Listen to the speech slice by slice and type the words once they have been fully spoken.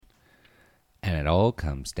it all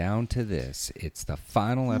comes down to this. It's the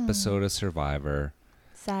final episode of Survivor.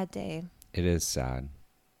 Sad day. It is sad.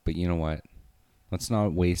 But you know what? Let's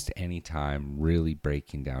not waste any time really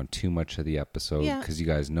breaking down too much of the episode because you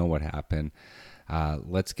guys know what happened.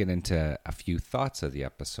 Let's get into a few thoughts of the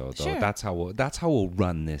episode, though. Sure. That's how we'll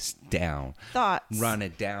run this down. Thoughts. Run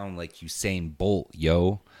it down like Usain Bolt,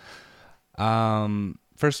 yo.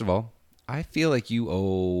 First of all, I feel like you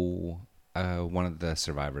owe one of the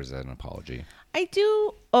survivors an apology. I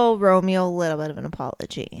do owe Romeo a little bit of an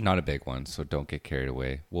apology. Not a big one, so don't get carried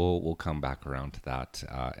away. We'll come back around to that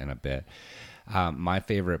in a bit. My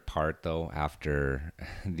favorite part, though, after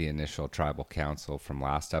the initial tribal council from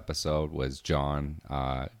last episode was John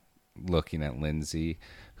looking at Lindsay,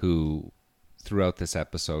 who throughout this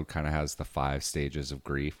episode kind of has the 5 stages of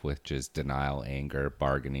grief, which is denial, anger,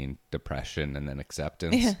 bargaining, depression, and then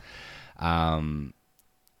acceptance. Yeah.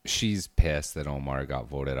 She's pissed that Omar got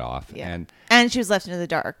voted off. Yeah. And she was left in the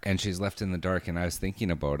dark. And she's left in the dark. And I was thinking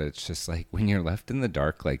about it. It's just like when you're left in the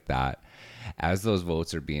dark like that, as those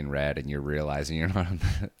votes are being read and you're realizing you're not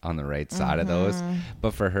on the right side of those.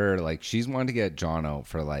 But for her, like, she's wanted to get John out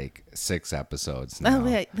for like 6 episodes now. Oh,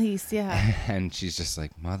 at least, yeah. And she's just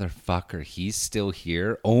like, motherfucker, he's still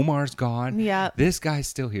here. Omar's gone. Yeah. This guy's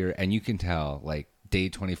still here. And you can tell, like, day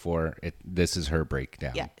 24, this is her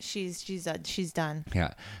breakdown. Yeah, she's done.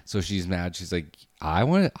 Yeah, so she's mad. She's like, I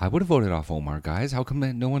would have voted off Omar, guys. How come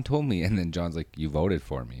no one told me? And then John's like, you voted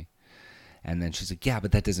for me. And then she's like, yeah,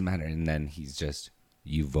 but that doesn't matter. And then he's just,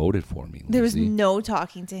 you voted for me, Lindsay. There was no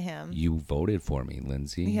talking to him. You voted for me,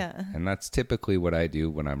 Lindsay. Yeah. And that's typically what I do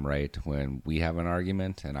when I'm right, when we have an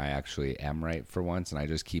argument and I actually am right for once, and I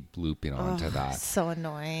just keep looping onto that. So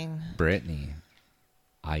annoying. Brittany,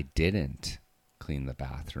 I didn't clean the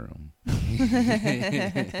bathroom.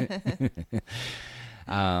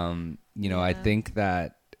 I think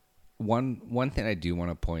that one thing I do want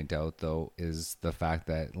to point out, though, is the fact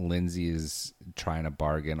that Lindsay is trying to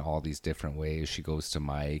bargain all these different ways. She goes to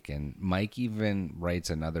Mike, and Mike even writes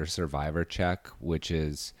another survivor check, which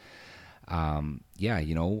is, hey,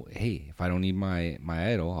 if I don't need my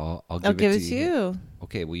idol, I'll give it to you.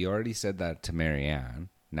 Okay, well, you already said that to Marianne.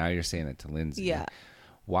 Now you're saying it to Lindsay. Yeah.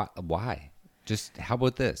 Why? Just how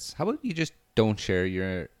about this? How about you just don't share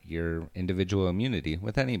your individual immunity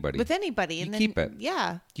with anybody? With anybody. You and keep then, it.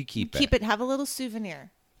 Yeah. You keep it. Have a little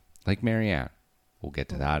souvenir. Like Marianne. We'll get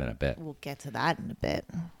to that in a bit.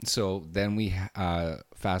 So then we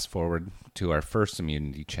fast forward to our first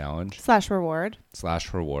immunity challenge. / reward.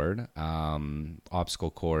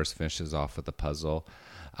 Obstacle course finishes off with a puzzle.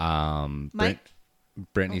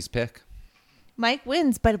 Brittany's pick. Mike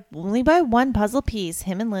wins, but only by 1 puzzle piece.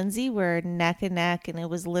 Him and Lindsay were neck and neck, and it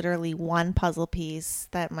was literally 1 puzzle piece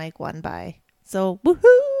that Mike won by. So,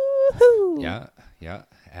 woohoo! Yeah.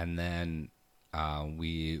 And then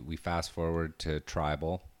we fast forward to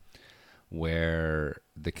Tribal, where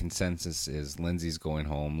the consensus is Lindsay's going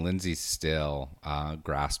home. Lindsay's still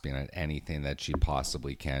grasping at anything that she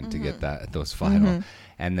possibly can to get those final.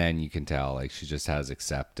 And then you can tell, like, she just has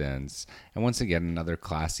acceptance. And once again, another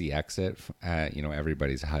classy exit.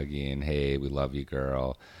 Everybody's hugging. Hey, we love you,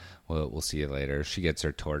 girl. We'll see you later. She gets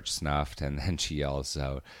her torch snuffed, and then she yells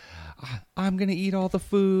out, I'm going to eat all the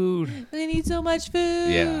food. I need so much food.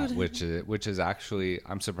 Yeah, which is actually,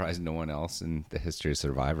 I'm surprised no one else in the history of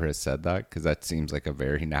Survivor has said that, because that seems like a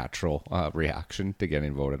very natural reaction to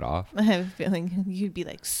getting voted off. I have a feeling you'd be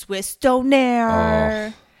like, Swiss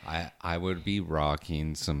donaire. I would be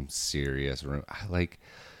rocking some serious room.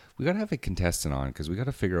 We got to have a contestant on, because we got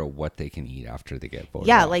to figure out what they can eat after they get voted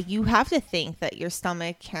off. Like, you have to think that your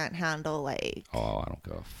stomach can't handle, like... Oh, I don't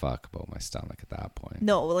give a fuck about my stomach at that point.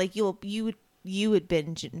 No, like, you would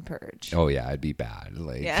binge and purge. Oh, yeah, I'd be bad.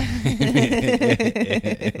 Like, yeah.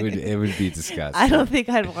 it would be disgusting. I don't think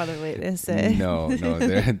I'd want to witness it. No,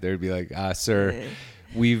 there'd be like, sir,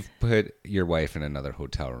 we've put your wife in another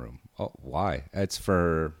hotel room. Oh, why? It's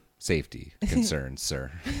for safety concerns,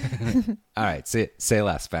 sir. All right, say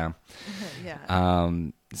less, fam. Yeah.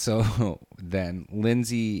 So then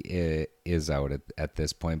Lindsay is out at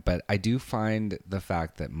this point, but I do find the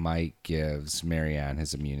fact that Mike gives Marianne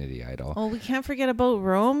his immunity idol. Oh, we can't forget about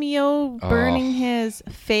Romeo burning his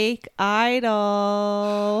fake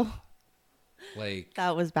idol. Like,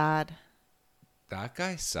 that was bad. That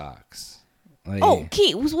guy sucks. Like,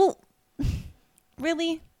 okay. Well,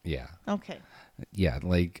 really? Yeah. Okay. Yeah,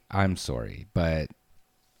 like, I'm sorry, but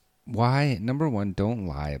why? Number one, don't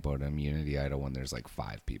lie about immunity idol when there's like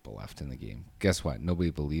 5 people left in the game. Guess what? Nobody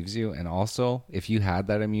believes you. And also, if you had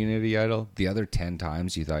that immunity idol, the other 10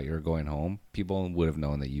 times you thought you were going home, people would have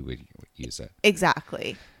known that you would use it.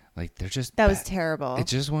 Exactly. Like they're just That was terrible.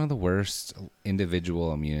 It's just one of the worst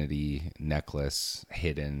individual immunity necklace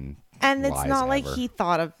hidden. And it's lies not like ever. he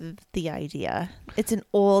thought of the idea. It's an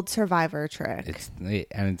old Survivor trick.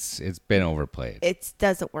 It's been overplayed. It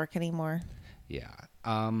doesn't work anymore. Yeah.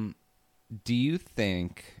 Do you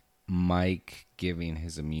think Mike giving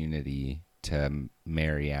his immunity to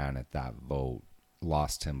Marianne at that vote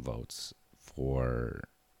lost him votes for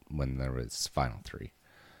when there was final three?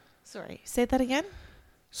 Sorry, say that again?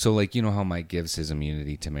 So, like, you know how Mike gives his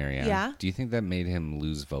immunity to Marianne? Yeah. Do you think that made him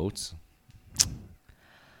lose votes?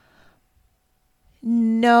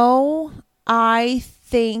 No, I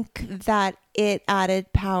think that it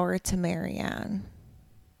added power to Marianne.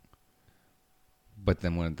 But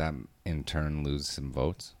then wouldn't that in turn lose some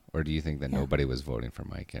votes? Or do you think that nobody was voting for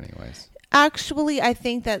Mike anyways? Actually, I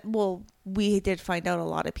think that, well, we did find out a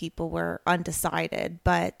lot of people were undecided,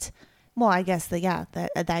 but, well, I guess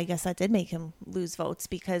that did make him lose votes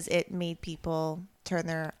because it made people turn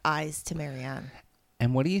their eyes to Marianne.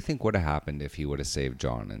 And what do you think would have happened if he would have saved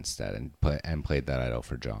John instead and played that idol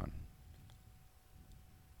for John?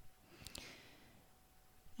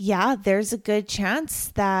 Yeah, there's a good chance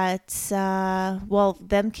that,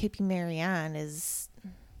 them keeping Marianne is,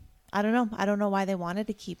 I don't know. I don't know why they wanted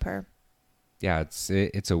to keep her. Yeah,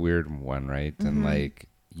 it's a weird one, right? Mm-hmm. And like,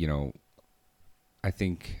 you know, I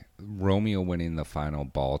think Romeo winning the final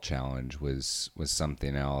ball challenge was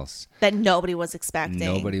something else That nobody was expecting.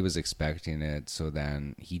 Nobody was expecting it. So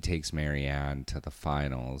then he takes Marianne to the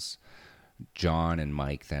finals. John and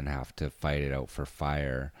Mike then have to fight it out for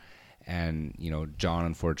fire. And, you know, John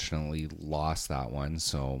unfortunately lost that one.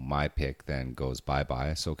 So my pick then goes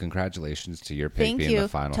bye-bye. So congratulations to your pick Thank being you. the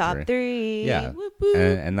final Top three. Yeah. Whoop, whoop.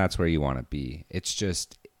 And that's where you want to be. It's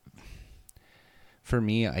just, for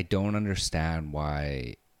me, I don't understand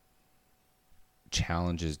why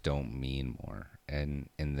challenges don't mean more in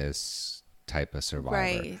this type of Survivor.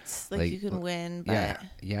 Right. Like you can win, but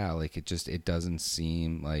yeah, like it doesn't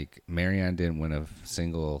seem like Marianne didn't win a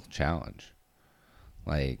single challenge.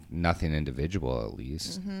 Like nothing individual at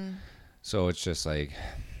least. Mm-hmm. So it's just like,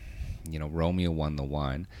 you know, Romeo won the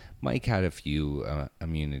one. Mike had a few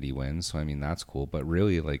immunity wins, so I mean that's cool. But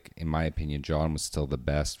really, like in my opinion, John was still the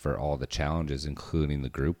best for all the challenges, including the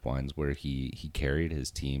group ones, where he carried his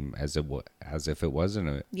team as if it wasn't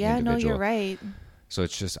a individual. No, you're right. So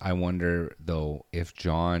it's just, I wonder though if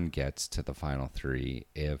John gets to the final three,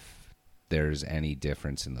 if there's any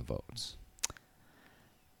difference in the votes.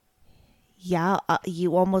 Yeah,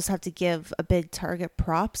 you almost have to give a big target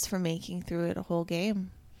props for making through it a whole game.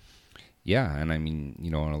 Yeah, and I mean, you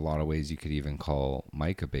know, in a lot of ways, you could even call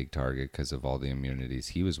Mike a big target because of all the immunities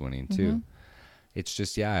he was winning too. Mm-hmm. It's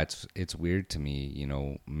just, yeah, it's weird to me. You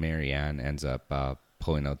know, Marianne ends up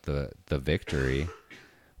pulling out the victory,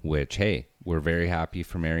 which, hey, we're very happy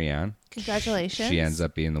for Marianne. Congratulations. She ends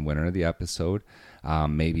up being the winner of the episode.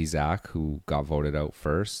 Maybe Zach, who got voted out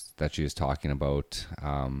first, that she was talking about,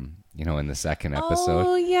 you know, in the second episode.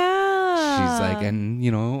 Oh, yeah. She's like, and,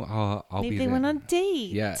 you know, I'll Maybe be they there. went on a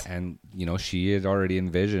date. Yeah, and, you know, she had already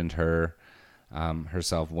envisioned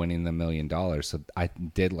herself winning the $1 million. So I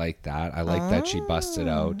did like that. I like that she busted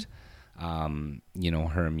out, you know,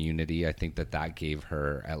 her immunity. I think that gave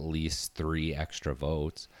her at least 3 extra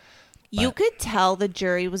votes. You could tell the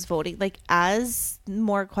jury was voting. Like, as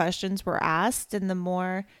more questions were asked and the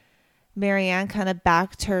more Marianne kind of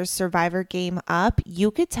backed her Survivor game up,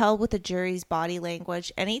 you could tell with the jury's body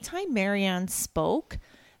language. Anytime Marianne spoke,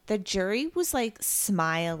 the jury was like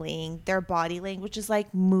smiling. Their body language is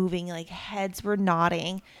like moving, like heads were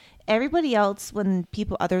nodding. Everybody else, when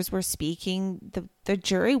others were speaking, the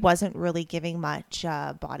jury wasn't really giving much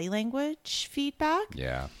body language feedback.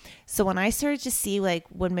 Yeah. So when I started to see, like,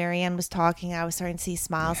 when Marianne was talking, I was starting to see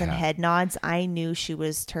smiles and head nods. I knew she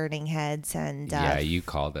was turning heads. And yeah, you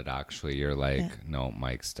called it, actually. You're like, no,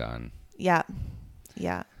 Mike's done. Yeah.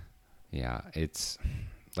 It's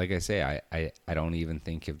like I say, I don't even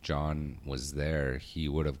think if John was there, he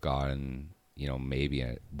would have gotten, you know, maybe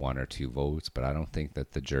 1 or 2 votes, but I don't think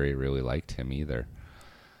that the jury really liked him either.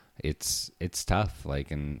 It's tough,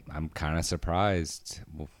 like, and I'm kind of surprised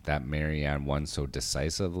that Marianne won so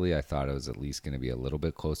decisively. I thought it was at least going to be a little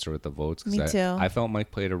bit closer with the votes. Me too. I felt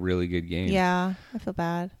Mike played a really good game. Yeah, I feel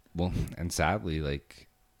bad. Well, and sadly, like,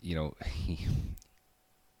 you know,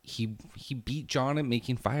 he beat John at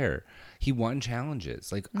making fire. He won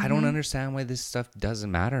challenges. Like, I don't understand why this stuff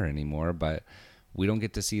doesn't matter anymore, but we don't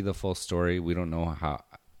get to see the full story. We don't know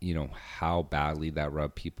how badly that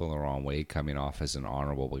rubbed people the wrong way, coming off as an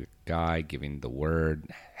honorable guy, giving the word,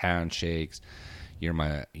 handshakes, you're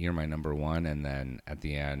my number one, and then at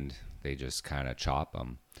the end they just kind of chop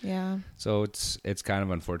them. Yeah. So it's kind of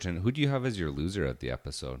unfortunate. Who do you have as your loser of the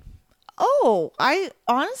episode? Oh, I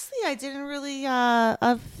honestly I didn't really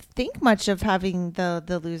think much of having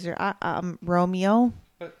the loser. Romeo.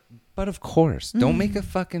 But of course, don't make a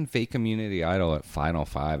fucking fake community idol at Final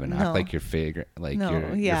Five and act like you're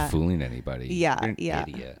fooling anybody. Yeah, you're an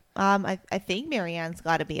idiot. I think Marianne's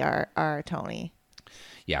got to be our Tony.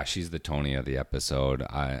 Yeah, she's the Tony of the episode.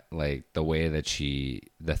 Like the way that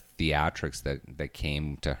the theatrics that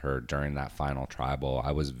came to her during that final tribal,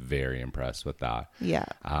 I was very impressed with that. Yeah.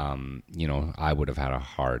 I would have had a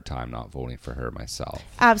hard time not voting for her myself.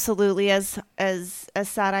 Absolutely. As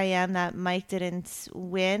sad I am that Mike didn't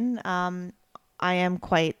win, I am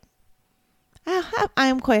quite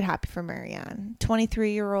happy for Marianne,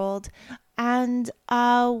 23-year-old, and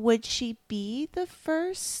would she be the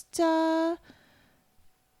first?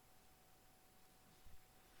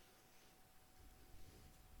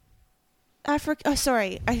 I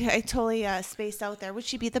totally spaced out there. Would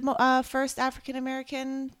she be the first African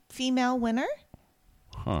American female winner?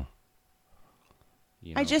 Huh.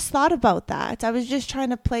 I just thought about that. I was just trying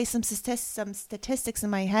to play some statistics in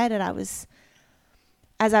my head, and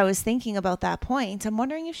as I was thinking about that point, I'm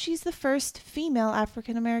wondering if she's the first female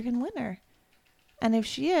African American winner. And if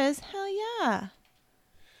she is, hell yeah.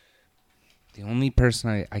 The only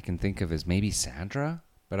person I can think of is maybe Sandra,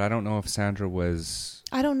 but I don't know if Sandra was...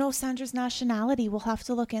 I don't know Sandra's nationality. We'll have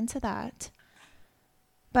to look into that.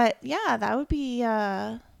 But yeah, that'd be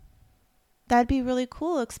really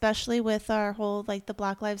cool, especially with our whole like the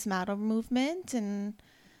Black Lives Matter movement and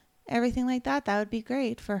everything like that. That would be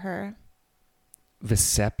great for her.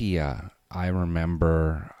 Vesepia, I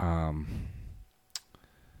remember.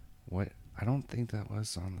 What? I don't think that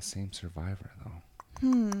was on the same Survivor though.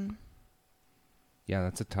 Yeah,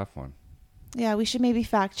 that's a tough one. Yeah, we should maybe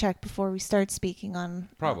fact check before we start speaking on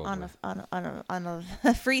probably on a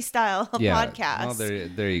freestyle podcast. Well,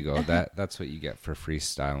 there you go. That's what you get for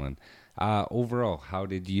freestyling. Overall, how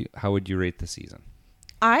would you rate the season?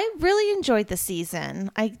 I really enjoyed the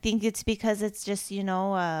season. I think it's because it's just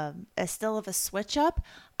a still of a switch up.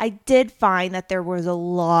 I did find that there was a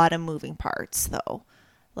lot of moving parts though.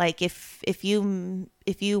 Like if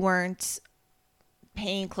you weren't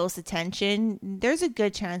paying close attention, there's a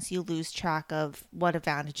good chance you lose track of what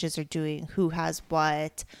advantages are doing, who has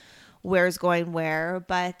what, where's going where.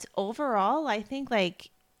 But overall, I think like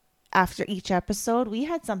after each episode, we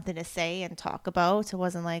had something to say and talk about. It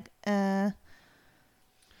wasn't like, So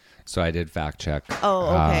I did fact check.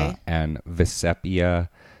 Oh, okay. And Vesepia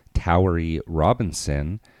Towery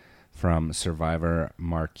Robinson from Survivor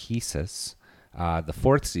Marquesas, the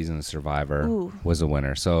 4th season of Survivor, was a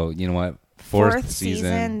winner. So you know what? Fourth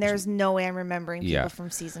season. There's no way I'm remembering people from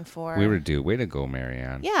season 4. We were due. Way to go,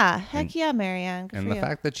 Marianne. Yeah, heck yeah, Marianne. Good and for the you.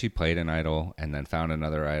 fact that she played an idol and then found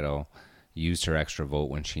another idol, used her extra vote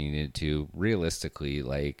when she needed to. Realistically,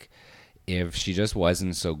 like if she just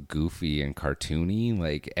wasn't so goofy and cartoony,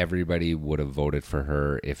 like everybody would have voted for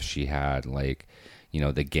her if she had like,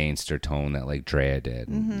 the gangster tone that like Drea did.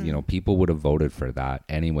 Mm-hmm. People would have voted for that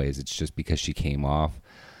anyways. It's just because she came off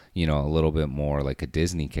a little bit more like a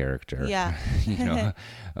Disney character. Yeah.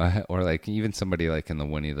 Or like even somebody like in the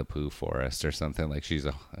Winnie the Pooh forest or something, like she's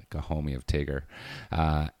like a homie of Tigger.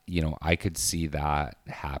 I could see that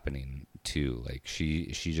happening too. Like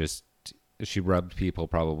she rubbed people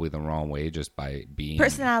probably the wrong way just by being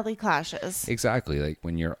personality clashes. Exactly. Like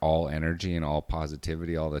when you're all energy and all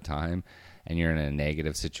positivity all the time and you're in a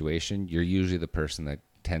negative situation, you're usually the person that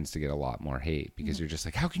tends to get a lot more hate because you're just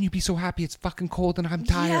like, how can you be so happy? It's fucking cold and I'm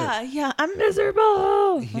tired. Yeah, I'm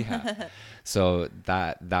miserable. Yeah. So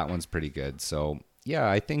that one's pretty good. So yeah,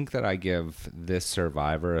 I think that I give this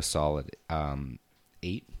Survivor a solid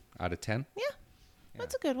 8 out of 10. Yeah,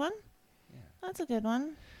 that's a good one. Yeah. That's a good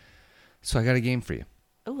one. So I got a game for you.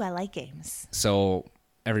 Oh, I like games. So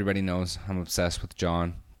everybody knows I'm obsessed with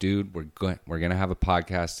John. Dude, we're going to have a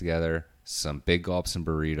podcast together. Some big gulps and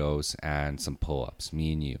burritos and some pull-ups.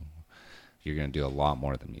 Me and you. You're going to do a lot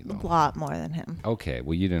more than me, though. A lot more than him. Okay.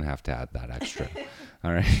 Well, you didn't have to add that extra.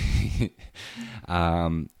 All right.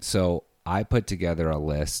 So I put together a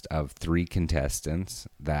list of 3 contestants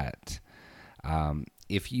that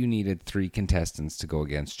if you needed 3 contestants to go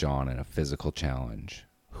against John in a physical challenge,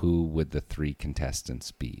 who would the 3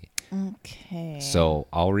 contestants be? Okay. So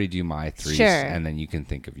I'll read you my 3s, and then you can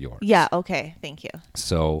think of yours. Yeah, okay. Thank you.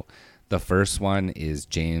 So the first one is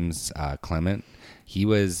James Clement. He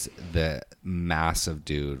was the massive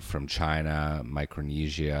dude from China,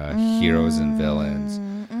 Micronesia, Heroes and Villains.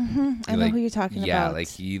 I know who you're talking about. Yeah, like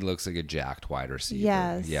he looks like a jacked wide receiver.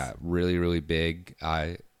 Yes. Yeah, really, really big.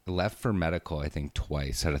 I left for medical, I think,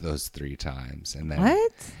 twice out of those 3 times. And then,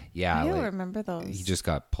 What? yeah, I don't like, remember those. he just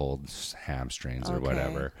got pulled hamstrings or Okay.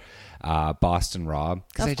 whatever. Boston Rob.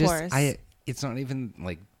 Of course. It's not even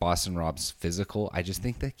like Boston Rob's physical. I just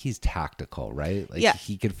think that he's tactical, right? Like Yeah.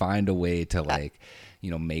 he could find a way to like,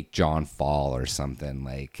 make John fall or something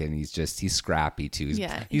like, and he's scrappy too.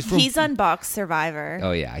 He's on Box Survivor.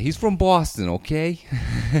 Oh yeah. He's from Boston. Okay.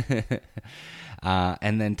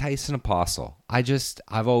 And then Tyson Apostle.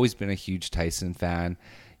 I've always been a huge Tyson fan.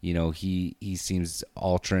 He seems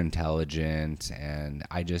ultra intelligent, and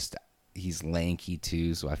he's lanky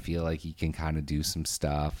too, so I feel like he can kind of do some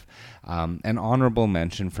stuff. An honorable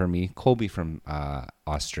mention for me, Colby from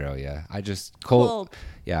Australia.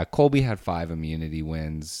 Colby had 5 immunity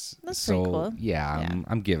wins. That's pretty cool.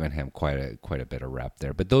 I'm giving him quite a bit of rep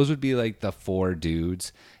there. But those would be like the 4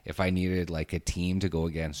 dudes. If I needed like a team to go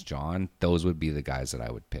against John, those would be the guys that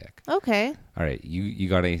I would pick. Okay. All right, you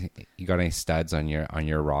got any studs on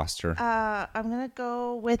your roster? I'm gonna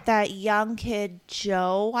go with that young kid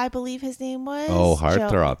Joe, I believe his name was. Oh,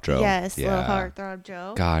 Heartthrob Joe. Yes, Yeah. little Heartthrob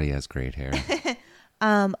Joe. God, he has great hair.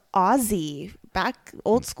 Ozzy, back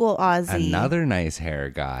old school Ozzy. Another nice hair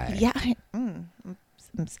guy. Yeah, I'm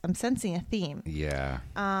sensing a theme. Yeah.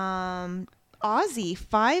 Ozzy,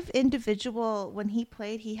 when he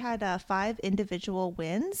played, he had 5 individual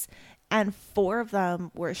wins, and 4 of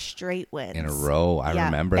them were straight wins In a row. I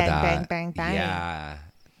remember bang, that. Bang, bang, bang. Yeah.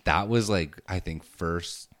 That was like, I think,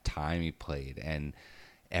 first time he played, and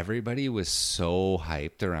everybody was so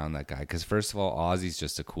hyped around that guy because, first of all, Ozzy's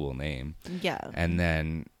just a cool name. Yeah. And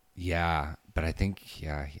then, but I think he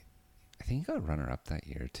got runner-up that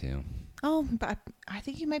year too. Oh, but I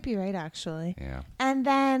think you might be right, actually. Yeah. And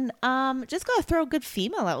then, just gotta throw a good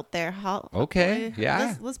female out there. Okay,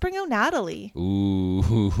 yeah. Let's bring out Natalie.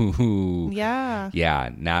 Ooh. Yeah. Yeah,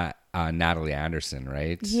 Natalie Anderson,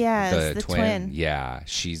 right? Yes, the twin. Yeah,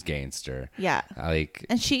 she's gangster. Yeah.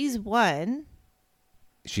 And she's won.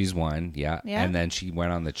 She's won, yeah. And then she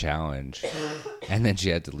went on the challenge, and then she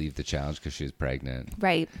had to leave the challenge because she was pregnant.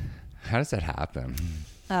 Right. How does that happen?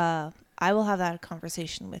 I will have that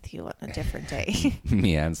conversation with you on a different day.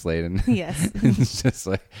 Me and Sladen. Yes. It's just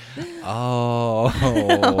like, oh.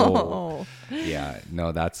 Yeah,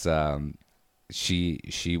 no, that's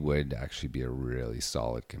she would actually be a really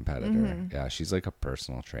solid competitor. Mm-hmm. Yeah, she's like a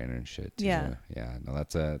personal trainer and shit too. Yeah. No,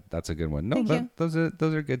 that's a good one. No, those are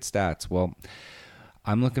good stats. Well,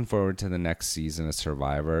 I'm looking forward to the next season of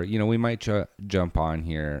Survivor. We might jump on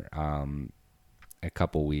here a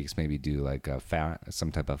couple weeks, maybe do like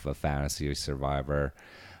some type of a fantasy Survivor.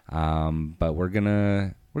 But we're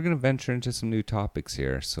gonna venture into some new topics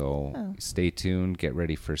here. So Stay tuned, get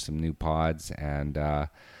ready for some new pods, and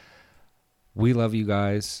we love you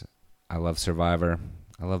guys. I love Survivor.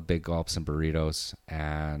 I love big gulps and burritos,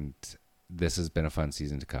 and this has been a fun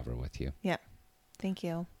season to cover with you. Yeah. Thank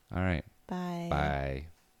you. All right. Bye. Bye.